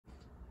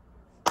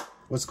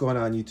What's going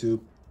on, YouTube?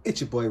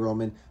 It's your boy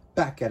Roman,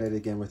 back at it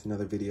again with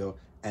another video.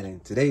 And in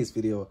today's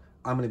video,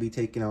 I'm going to be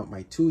taking out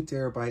my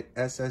 2TB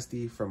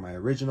SSD from my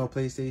original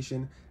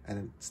PlayStation and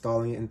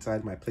installing it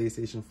inside my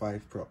PlayStation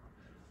 5 Pro.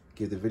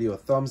 Give the video a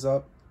thumbs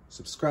up,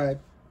 subscribe,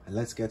 and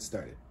let's get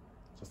started.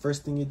 So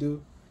first thing you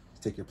do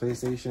is take your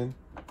PlayStation,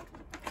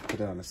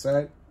 put it on the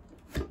side.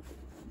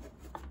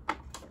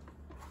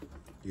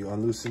 You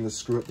unloosen the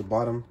screw at the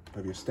bottom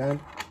of your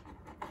stand.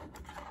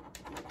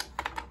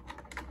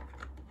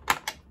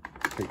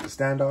 Take the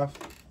stand off,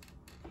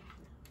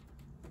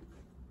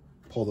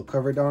 pull the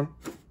cover down,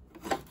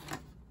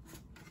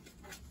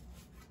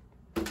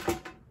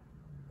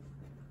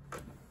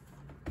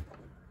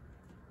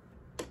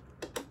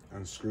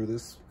 unscrew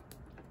this,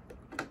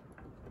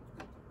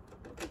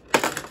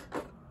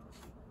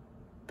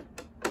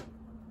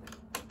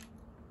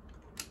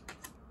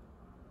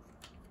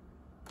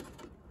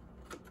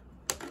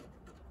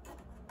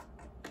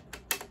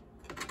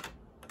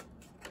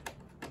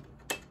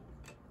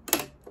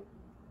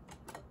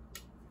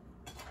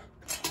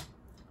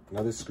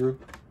 another screw,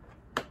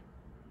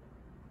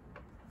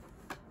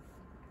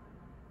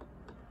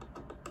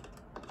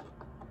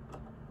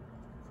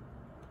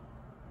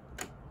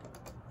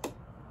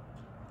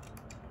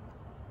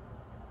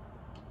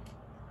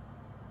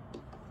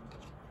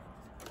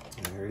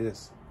 and here it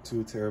is,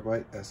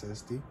 2TB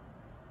SSD.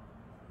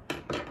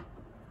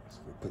 So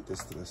we put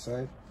this to the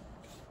side.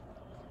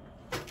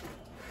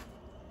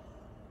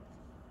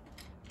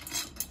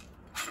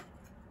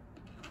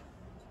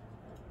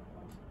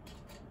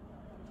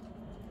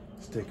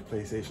 Take a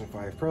PlayStation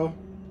 5 Pro,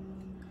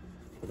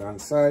 put it on the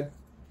side.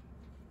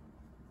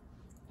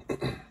 You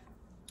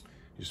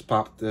just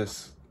pop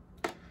this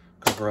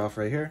cover off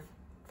right here.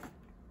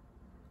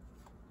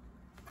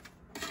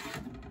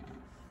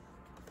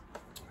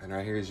 And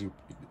right here is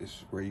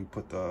where you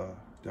put the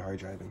hard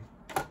drive in.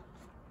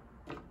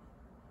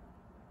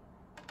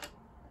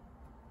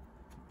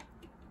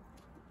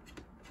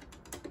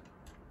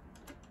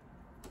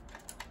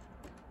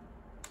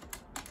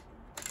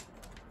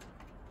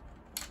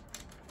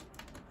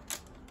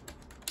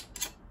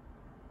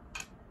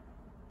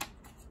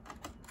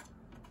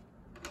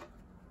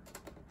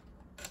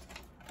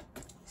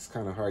 It's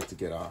kind of hard to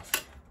get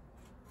off.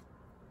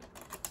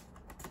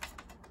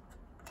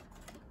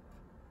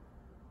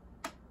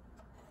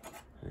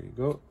 There you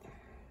go.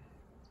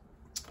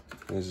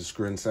 There's a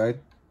screw inside.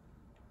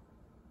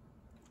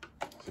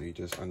 So you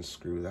just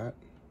unscrew that.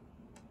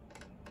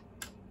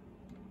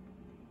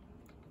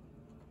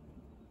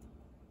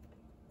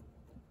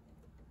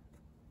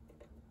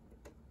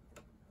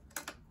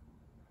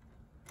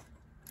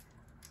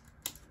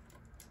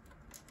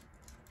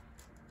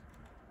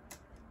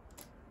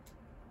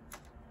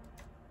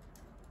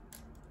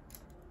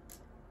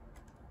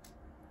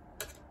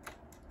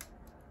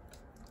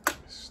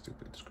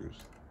 Stupid screws.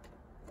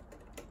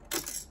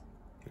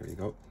 There you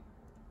go.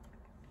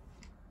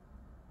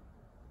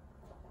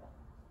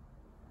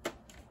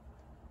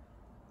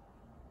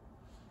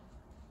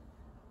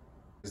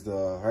 Here's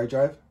the hard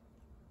drive.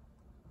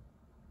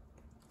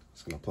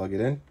 Just gonna plug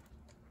it in.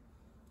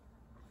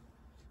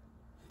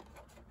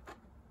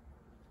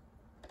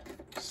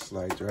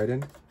 Slides right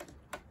in.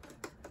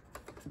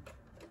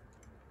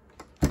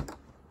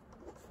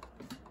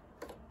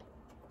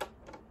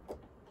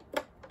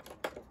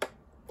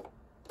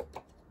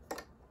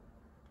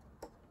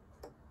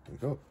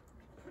 Go.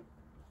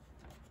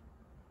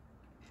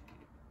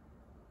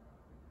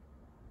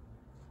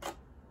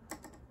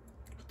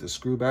 Put the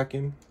screw back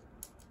in.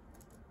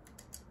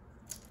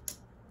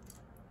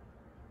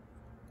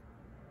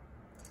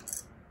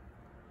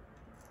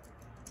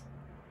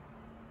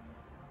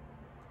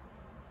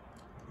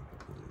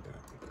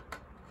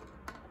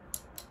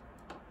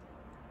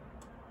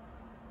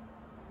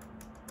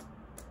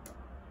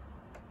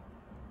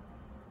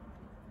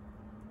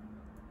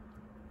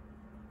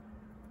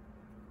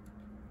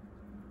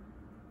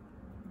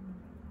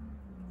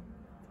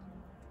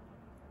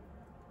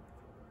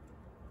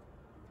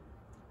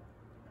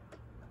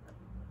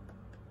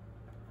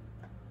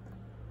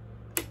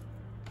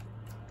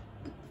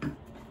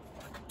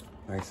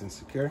 Nice and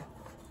secure.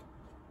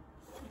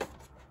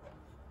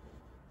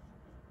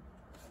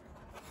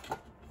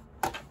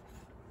 I'll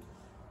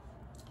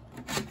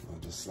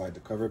just slide the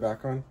cover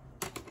back on.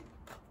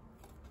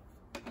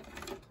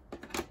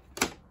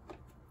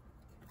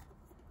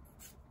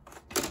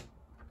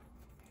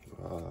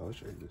 I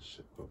wish I could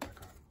just go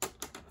back on.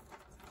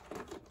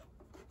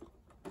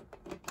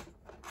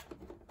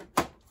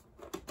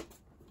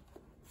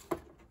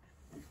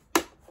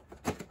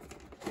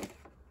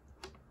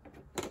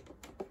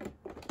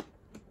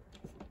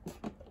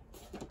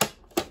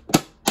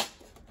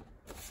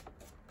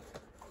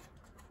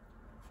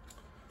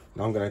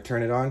 Now I'm going to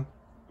turn it on,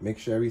 make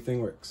sure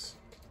everything works.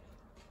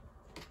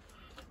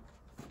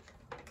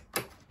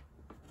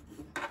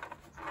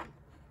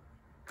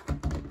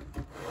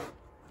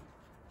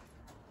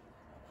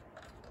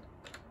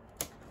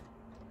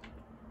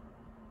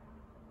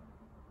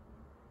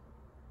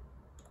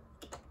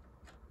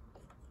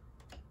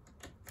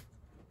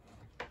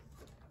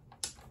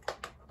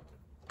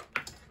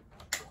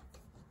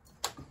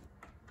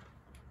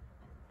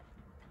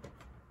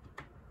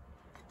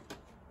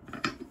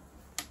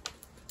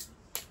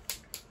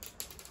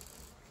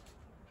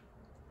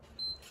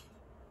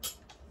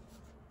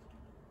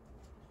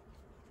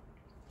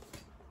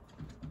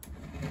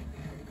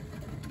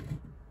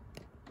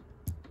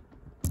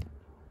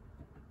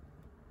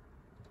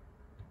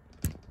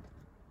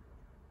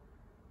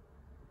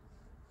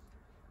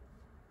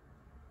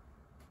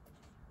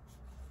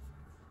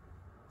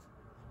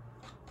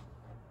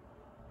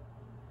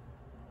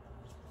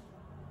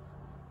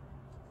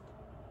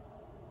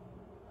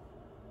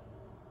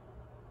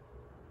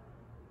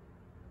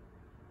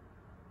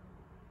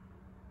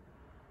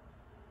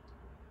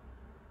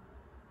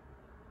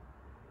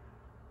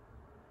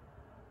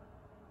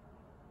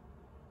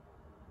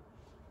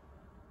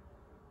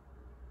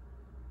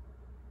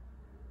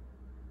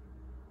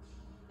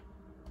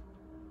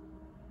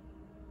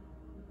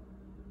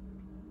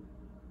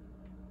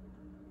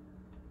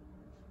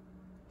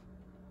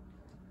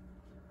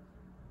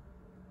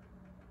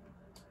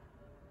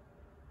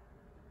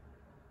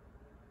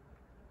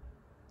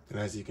 And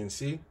as you can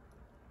see,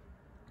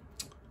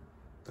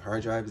 the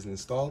hard drive is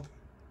installed,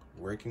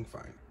 working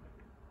fine.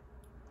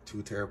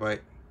 2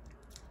 terabyte.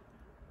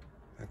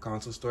 And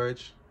console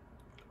storage,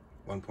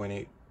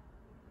 1.8,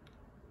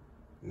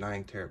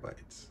 9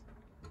 terabytes.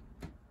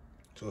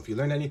 So if you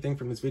learned anything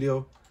from this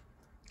video,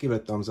 give it a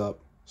thumbs up,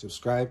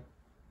 subscribe,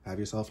 have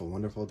yourself a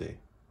wonderful day.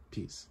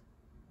 Peace.